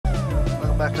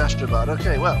back to Astro.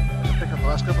 Okay, well, I'll pick up the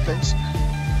last couple of things.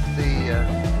 The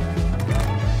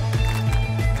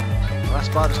last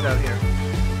spot is down here.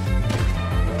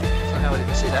 So how I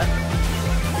didn't see that.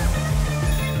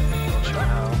 Not sure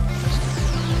how.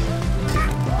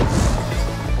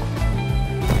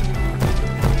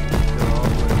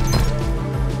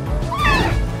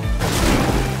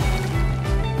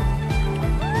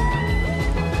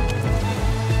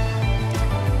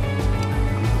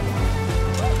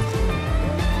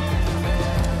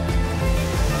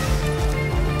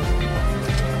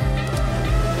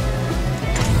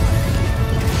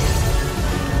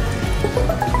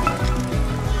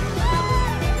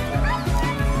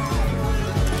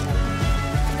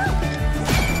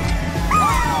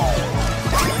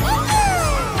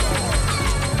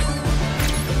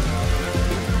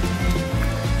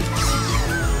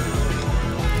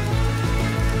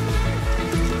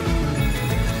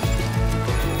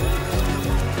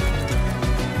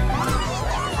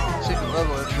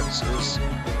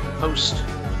 Post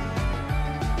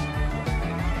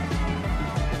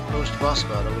boss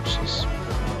battle, which is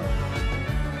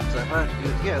I might have to do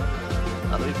it again.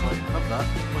 I'll leave my I'm not.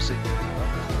 We'll see.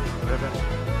 Whatever.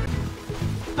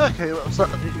 Okay, well, it's not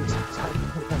the biggest time.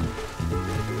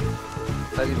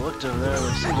 I even looked over there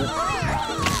and seen it.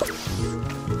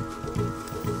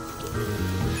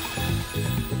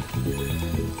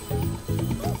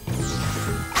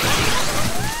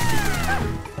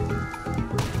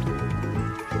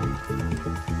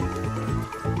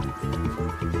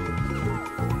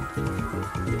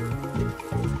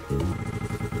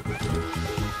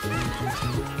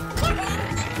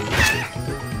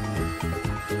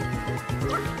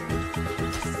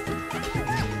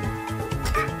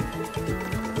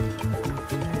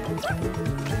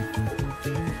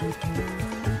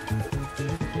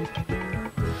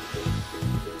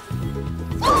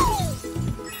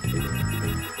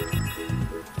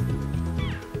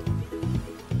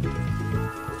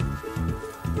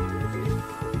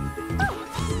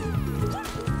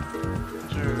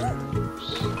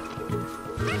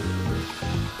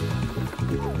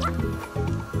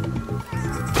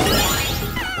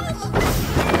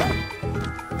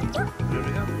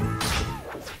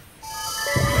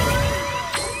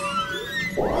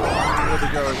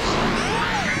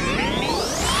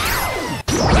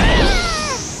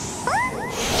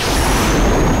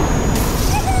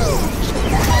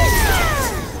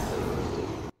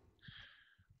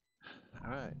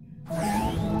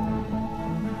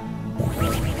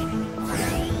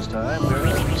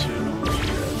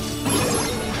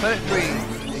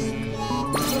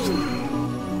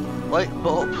 Light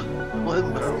Bulb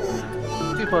Limbo.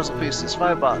 2 puzzle pieces,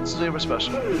 5 bots, super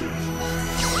special.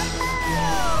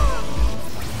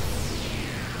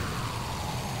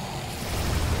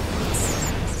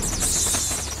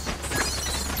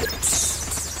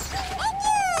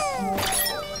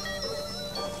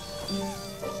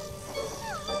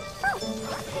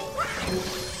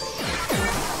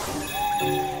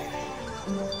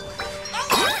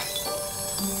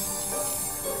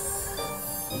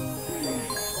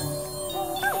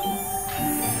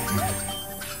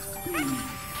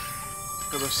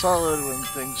 They're solid when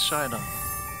things shine on.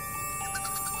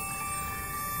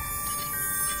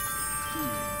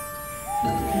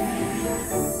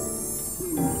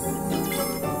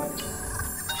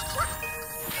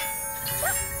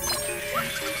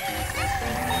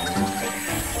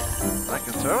 I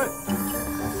can throw it.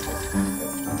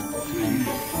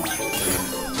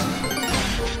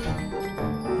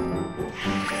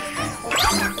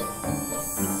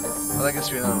 Well, that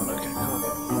gets me another one. Okay, cool.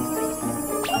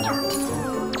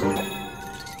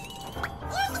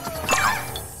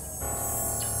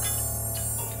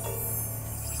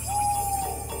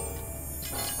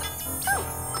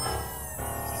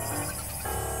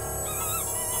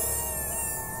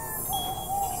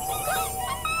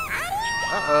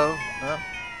 Uh-oh, no.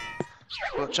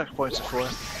 What checkpoints are for?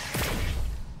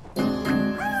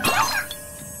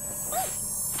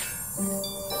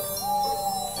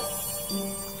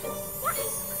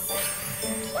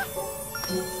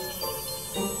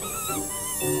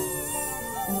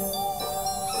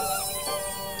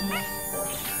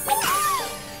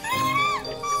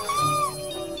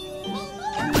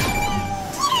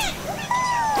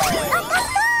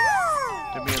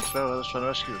 Give me a throw, I was trying to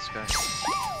rescue this guy.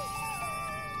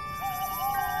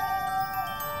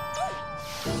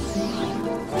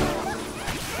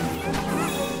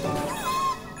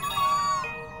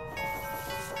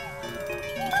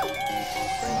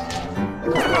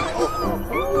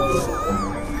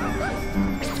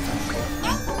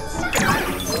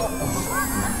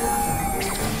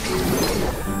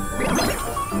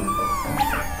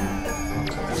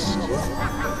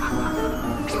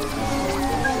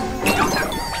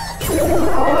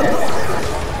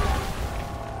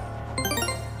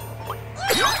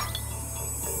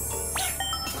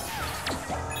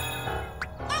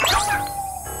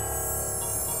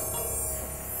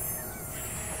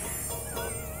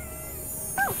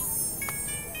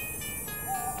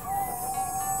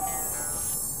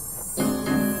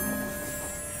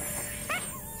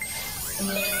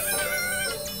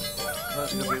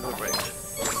 That's gonna be the break.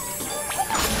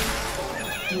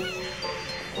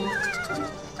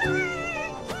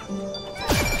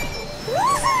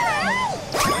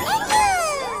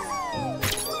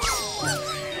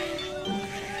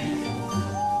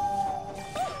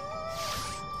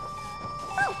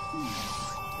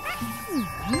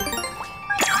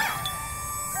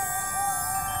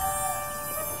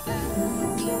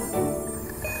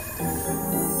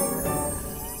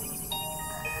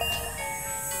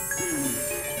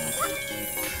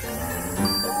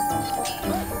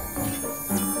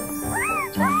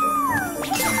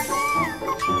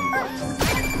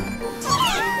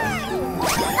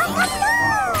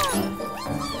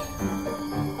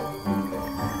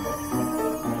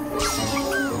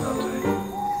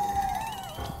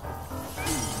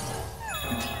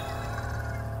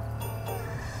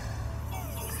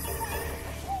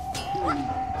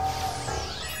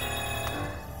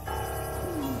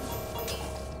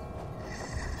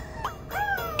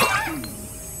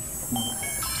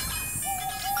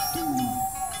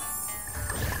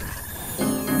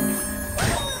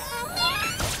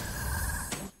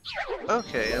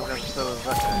 Okay, I'm gonna start with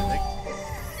that kind of thing.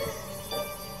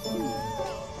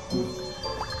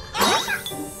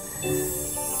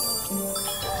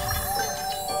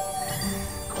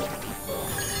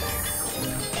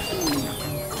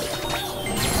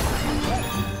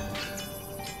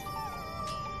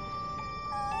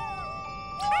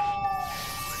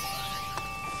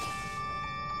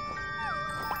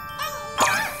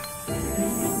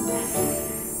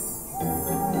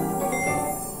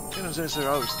 Since they're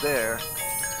always there.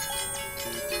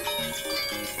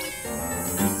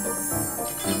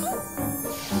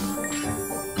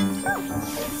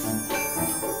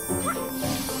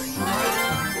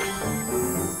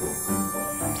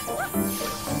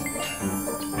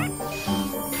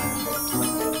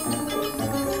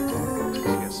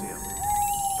 Can't see them.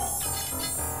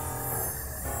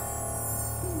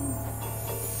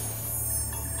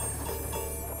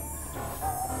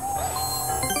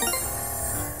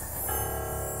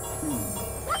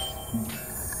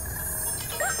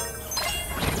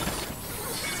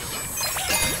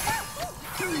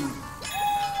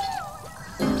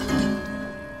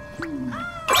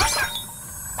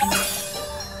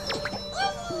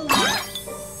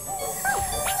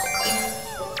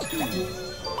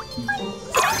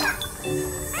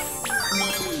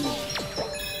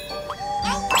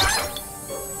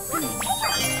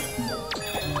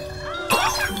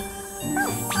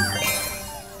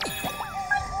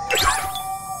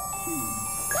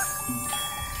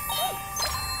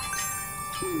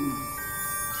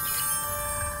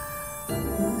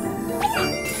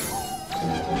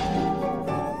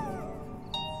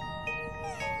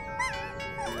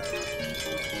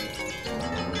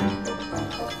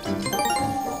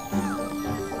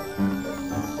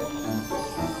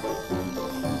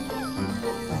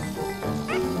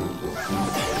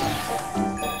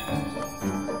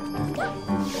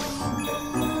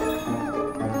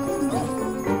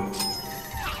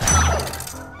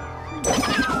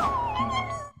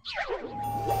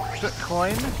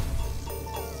 Coin.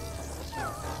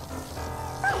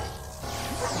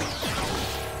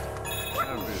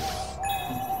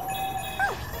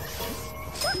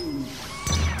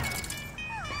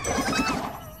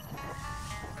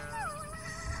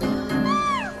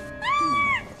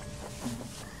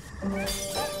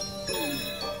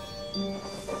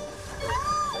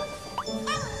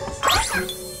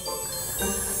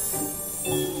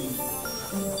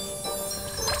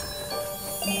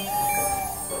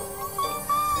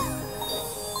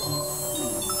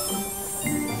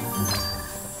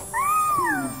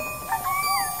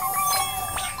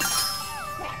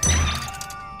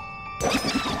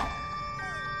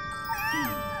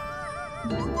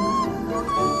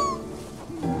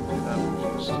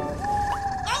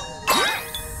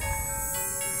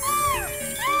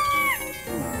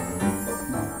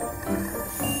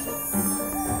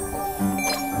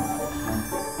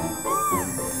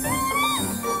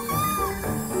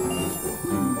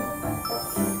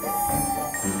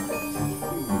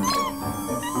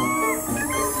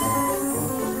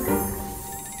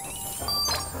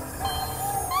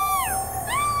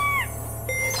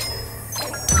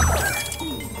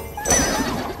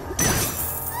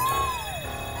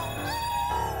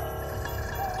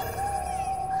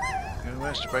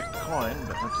 To break the coin,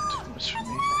 but that didn't do much for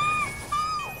me.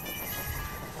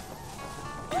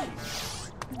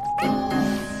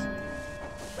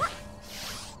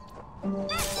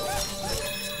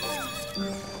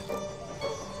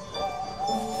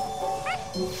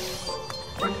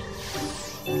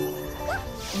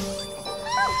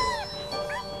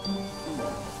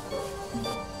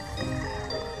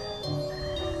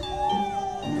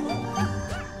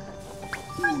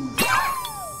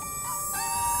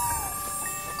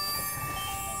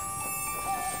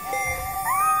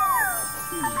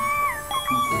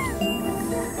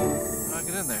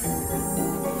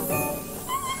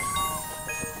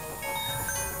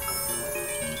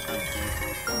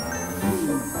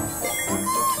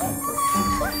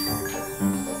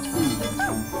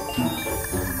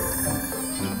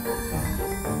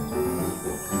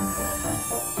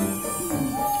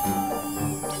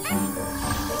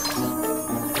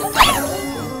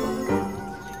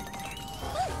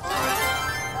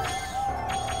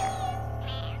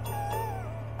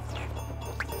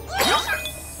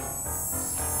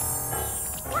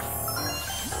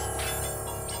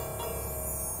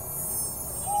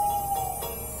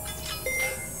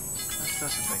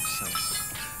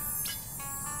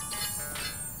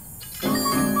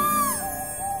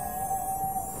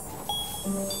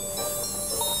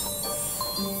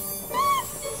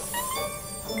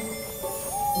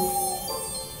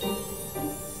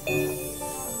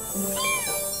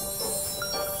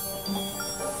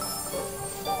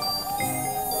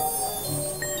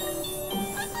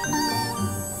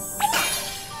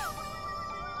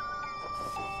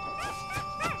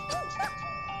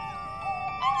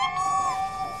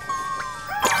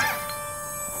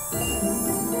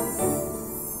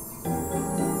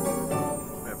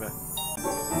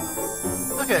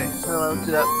 Okay, so I'll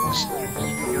do that. Just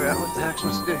figure out what the heck's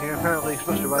supposed to do here. Apparently, you're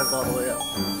supposed to ride it all the way up.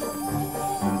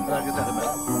 But I'll get that in a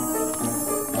minute.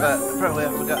 But apparently, I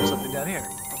forgot something down here.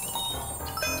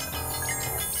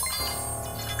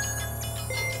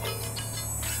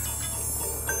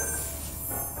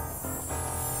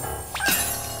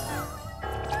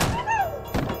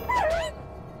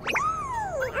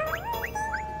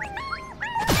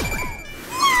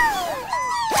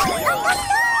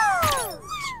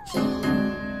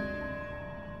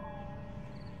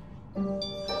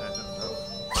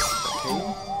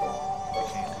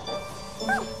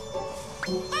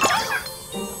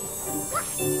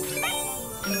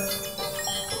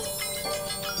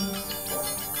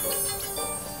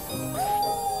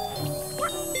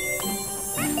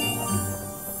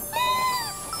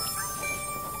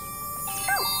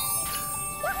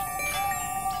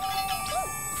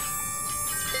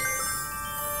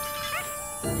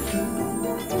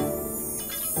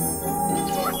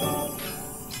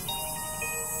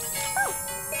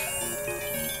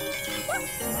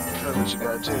 What you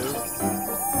gotta do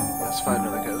is find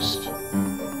another ghost up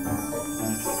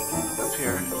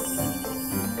here to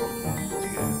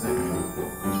get in there.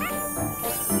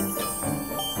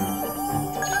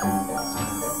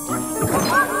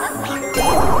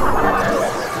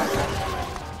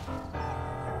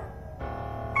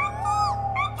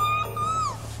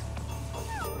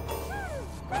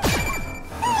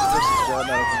 This is down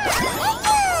now.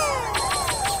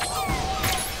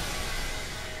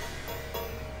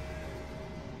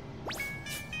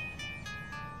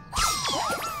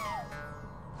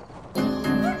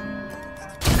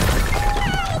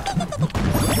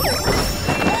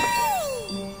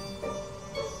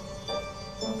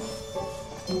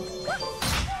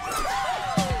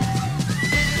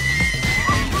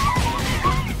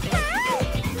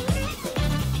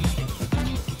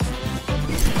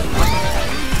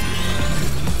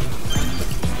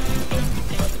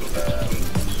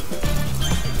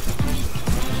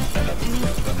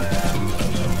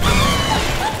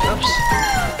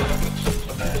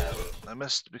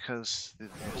 Because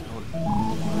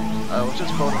I was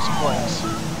just bonus points.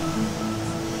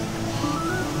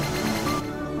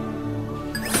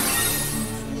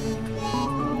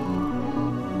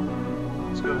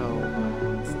 Let's go home.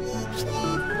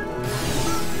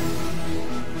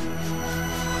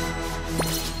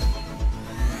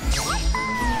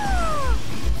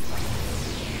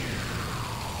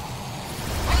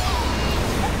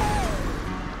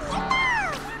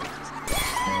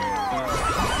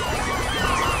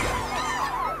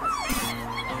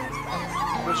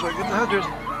 So I get the 100.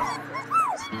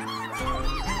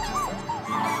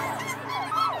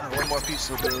 One more piece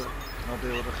will do it. I'll be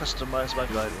able to customize my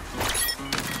gliding.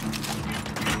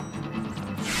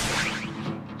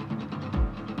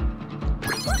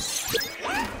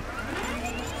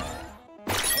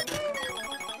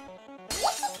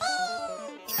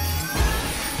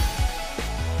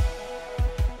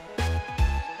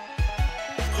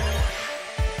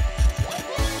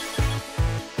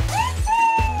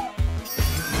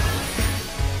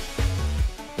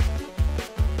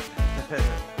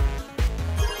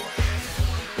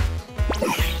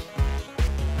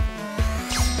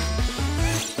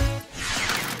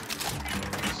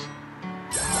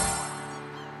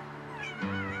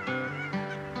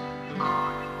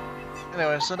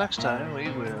 Anyway, so next time we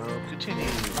will continue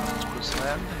this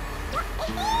land.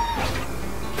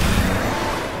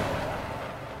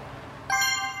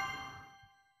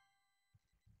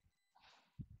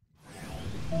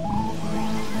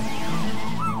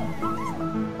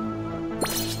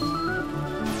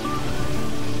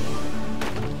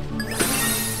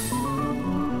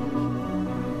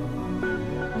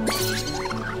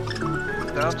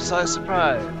 Downside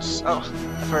surprise. Oh,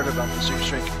 I've heard about the Super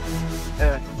Shrink.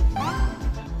 Anyway.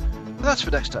 That's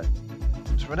for next time.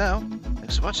 So for now,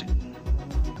 thanks for watching.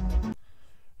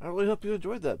 I really hope you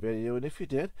enjoyed that video, and if you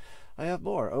did, I have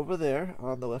more. Over there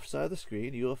on the left side of the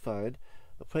screen, you will find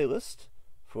a playlist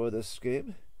for this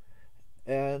game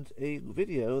and a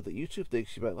video that YouTube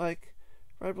thinks you might like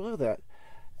right below that.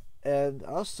 And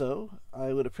also,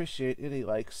 I would appreciate any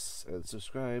likes and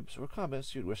subscribes or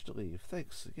comments you'd wish to leave.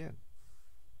 Thanks again.